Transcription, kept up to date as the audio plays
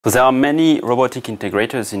So there are many robotic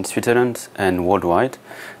integrators in Switzerland and worldwide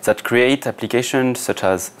that create applications such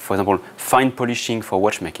as, for example, fine polishing for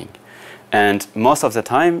watchmaking. And most of the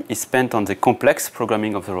time is spent on the complex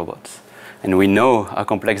programming of the robots. And we know how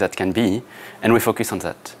complex that can be, and we focus on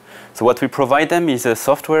that. So what we provide them is a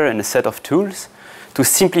software and a set of tools to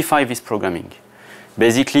simplify this programming.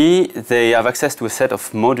 Basically, they have access to a set of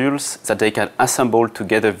modules that they can assemble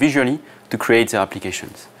together visually to create their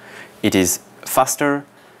applications. It is faster,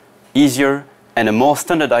 easier, and a more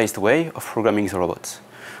standardized way of programming the robots.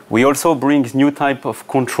 We also bring new type of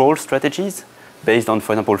control strategies based on,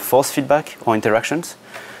 for example, force feedback or interactions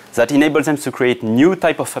that enable them to create new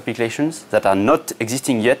type of applications that are not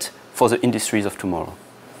existing yet for the industries of tomorrow.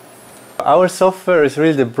 Our software is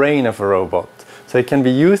really the brain of a robot, so it can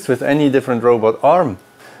be used with any different robot arm.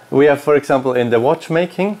 We have, for example, in the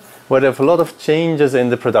watchmaking, where they have a lot of changes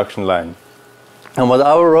in the production line. And with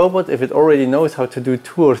our robot, if it already knows how to do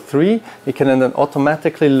 2 or 3, it can then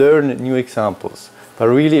automatically learn new examples by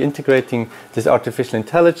really integrating this artificial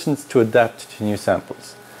intelligence to adapt to new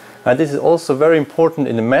samples. And this is also very important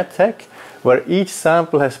in the medtech, where each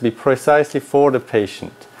sample has to be precisely for the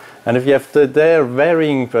patient. And if you have there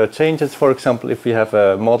varying changes, for example, if we have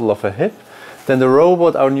a model of a hip, then the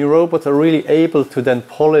robot, our new robots, are really able to then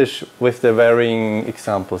polish with the varying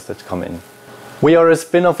examples that come in. We are a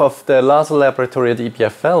spin-off of the laser laboratory at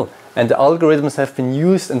EPFL, and the algorithms have been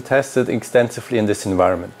used and tested extensively in this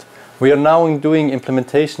environment. We are now doing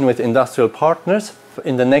implementation with industrial partners.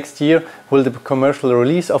 In the next year will be the commercial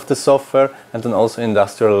release of the software and then also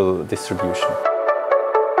industrial distribution.